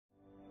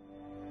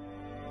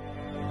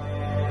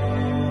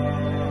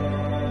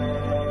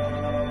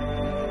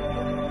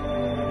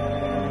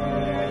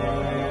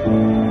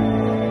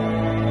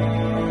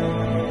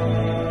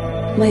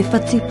mai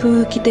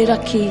whatipu ki te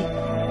raki.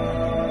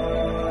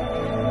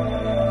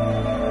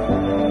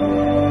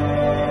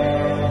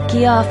 Ki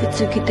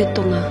āwhitu ki te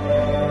tonga.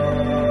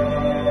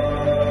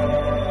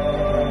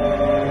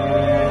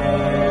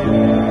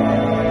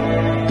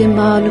 Te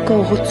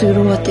Manukau hotu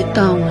roa te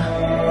taonga.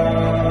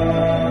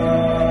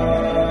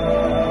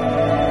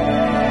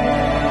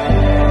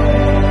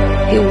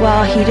 He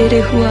wāhi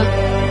rerehua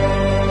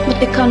mo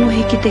te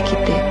kanohi kite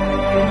kite.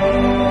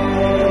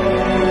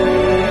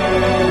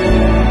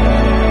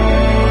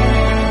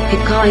 He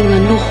kāinga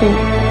noho.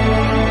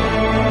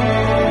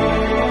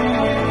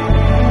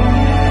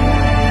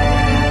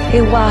 He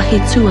wāhi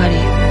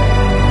tuare.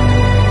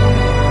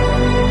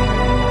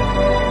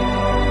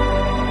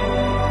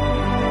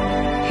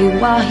 He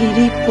wāhi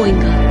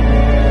ripoinga.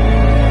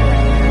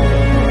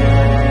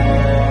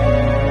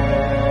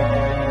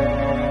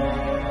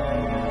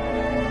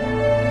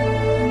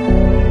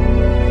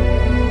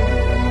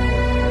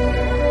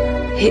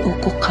 He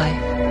okokai.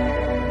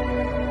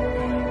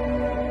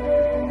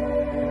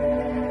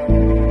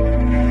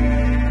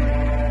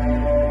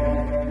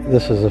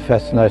 This is a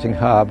fascinating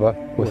harbour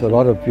with a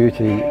lot of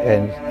beauty,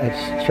 and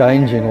it's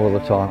changing all the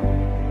time.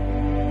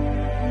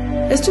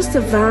 It's just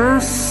a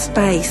vast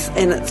space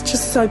and it's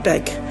just so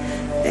big,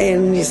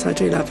 and yes, I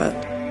do love it.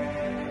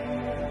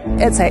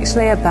 It's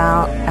actually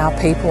about our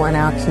people and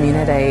our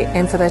community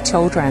and for their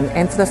children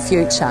and for the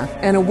future.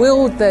 In a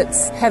world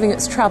that's having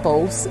its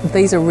troubles,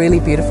 these are really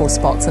beautiful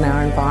spots in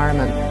our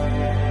environment.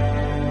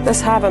 This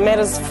harbour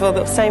matters for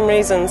the same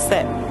reasons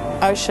that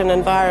ocean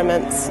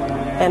environments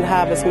and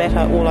harbours matter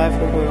all over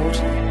the world.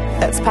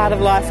 It's part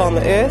of life on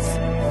the earth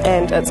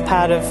and it's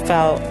part of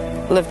our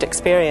lived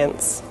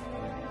experience.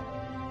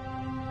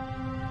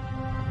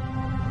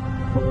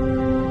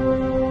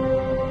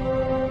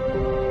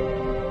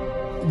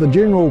 The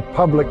general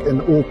public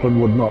in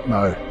Auckland would not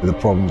know the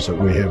problems that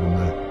we have in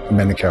the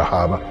Manukau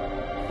Harbour.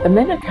 The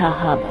Manukau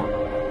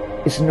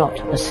Harbour is not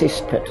a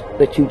cesspit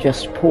that you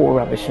just pour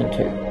rubbish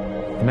into.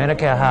 The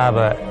Manukau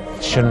Harbour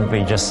shouldn't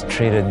be just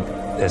treated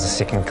as a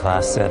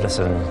second-class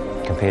citizen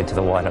compared to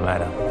the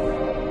Waitemata.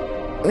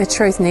 The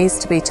truth needs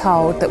to be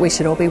told that we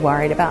should all be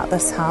worried about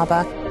this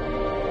harbour.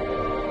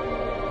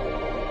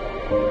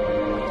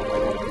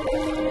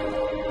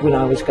 When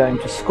I was going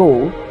to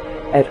school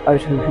at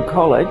Otahuhu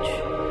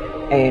College,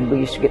 and we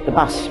used to get the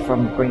bus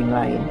from Green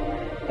Lane,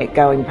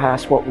 going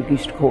past what we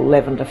used to call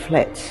Lavender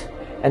Flats,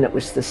 and it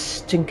was the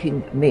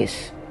stinking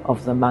mess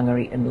of the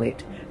Mangere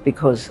Inlet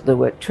because there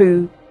were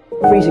 2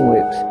 freezing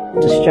works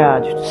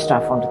discharged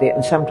stuff onto there,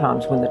 and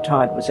sometimes when the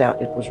tide was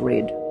out it was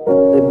red.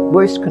 The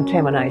worst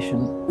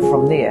contamination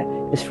from there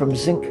is from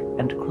zinc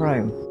and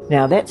chrome.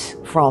 Now that's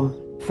from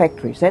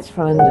factories, that's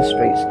from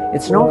industries.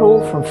 It's not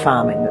all from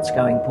farming that's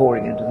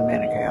pouring into the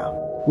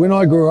Manukau. When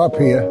I grew up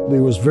here,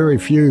 there was very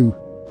few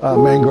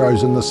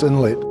mangroves in this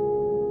inlet.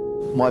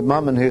 My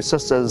mum and her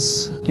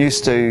sisters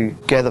used to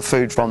gather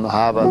food from the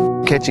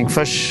harbour, catching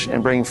fish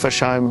and bringing fish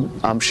home,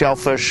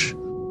 shellfish.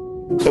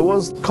 It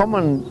was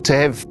common to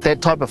have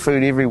that type of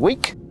food every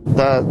week.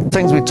 The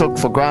things we took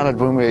for granted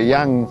when we were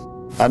young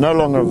are no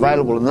longer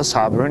available in this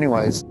harbour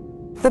anyways.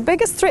 The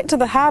biggest threat to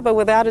the harbour,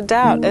 without a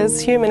doubt,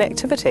 is human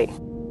activity.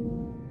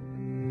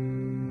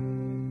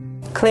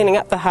 Cleaning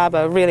up the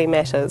harbour really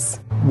matters.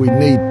 We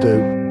need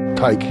to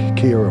take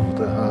care of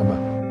the harbour.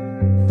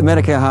 The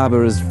Manukau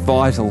Harbour is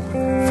vital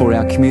for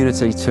our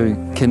community to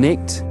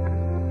connect.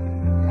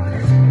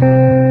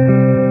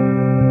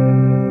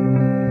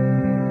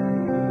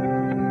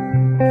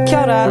 Kia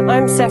ora,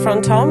 I'm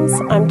Saffron Toms.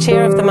 I'm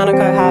chair of the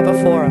Manukau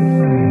Harbour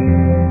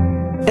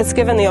Forum. It's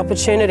given the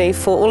opportunity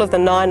for all of the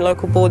 9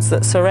 local boards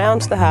that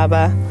surround the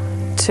harbour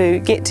to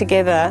get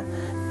together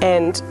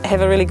and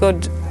have a really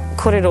good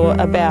korero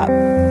about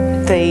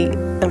the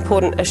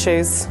important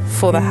issues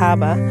for the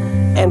harbour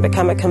and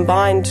become a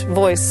combined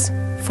voice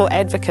for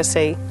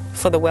advocacy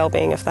for the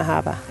well-being of the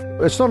harbour.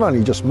 It's not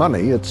only just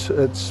money,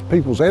 it's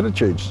people's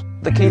attitudes.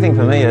 The key thing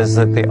for me is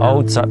that the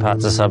old parts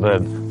of the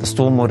suburb, the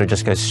stormwater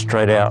just goes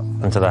straight out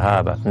into the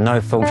harbour, no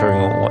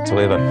filtering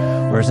whatsoever.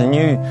 Whereas the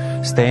new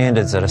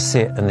standards that are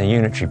set in the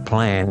unitary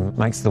plan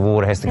makes the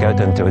water has to go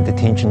into a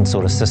detention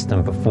sort of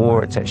system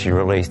before it's actually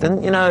released.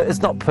 And you know,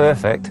 it's not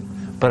perfect,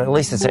 but at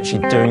least it's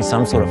actually doing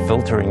some sort of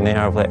filtering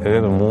now of that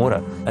urban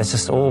water. It's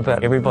just all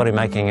about everybody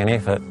making an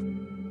effort.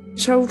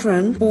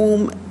 Children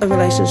form a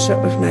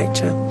relationship with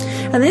nature,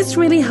 and that's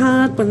really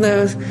hard when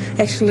they're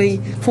actually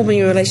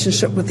forming a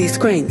relationship with their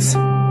screens.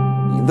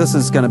 This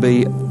is going to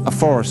be a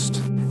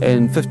forest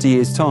in 50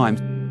 years'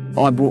 time.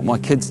 I brought my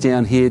kids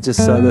down here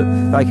just so that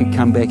they could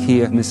come back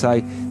here and say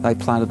they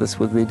planted this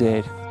with their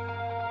dad.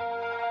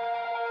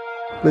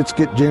 Let's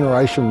get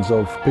generations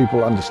of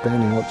people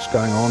understanding what's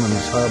going on in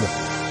this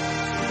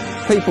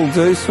harbour. People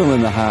do swim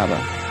in the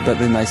harbour, but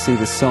then they see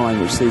the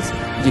sign which says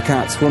you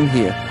can't swim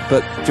here,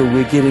 but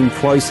we're getting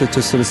closer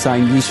to sort of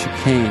saying yes you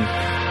can.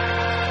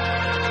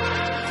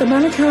 The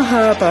Manukau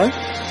Harbour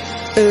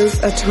is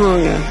a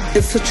taonga,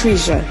 it's a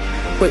treasure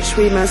which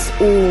we must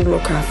all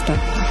look after.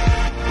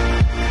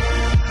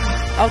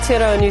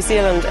 Aotearoa New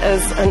Zealand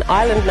is an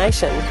island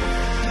nation.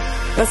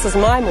 This is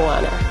my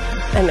moana.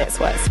 and that's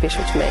why it's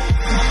special to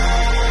me.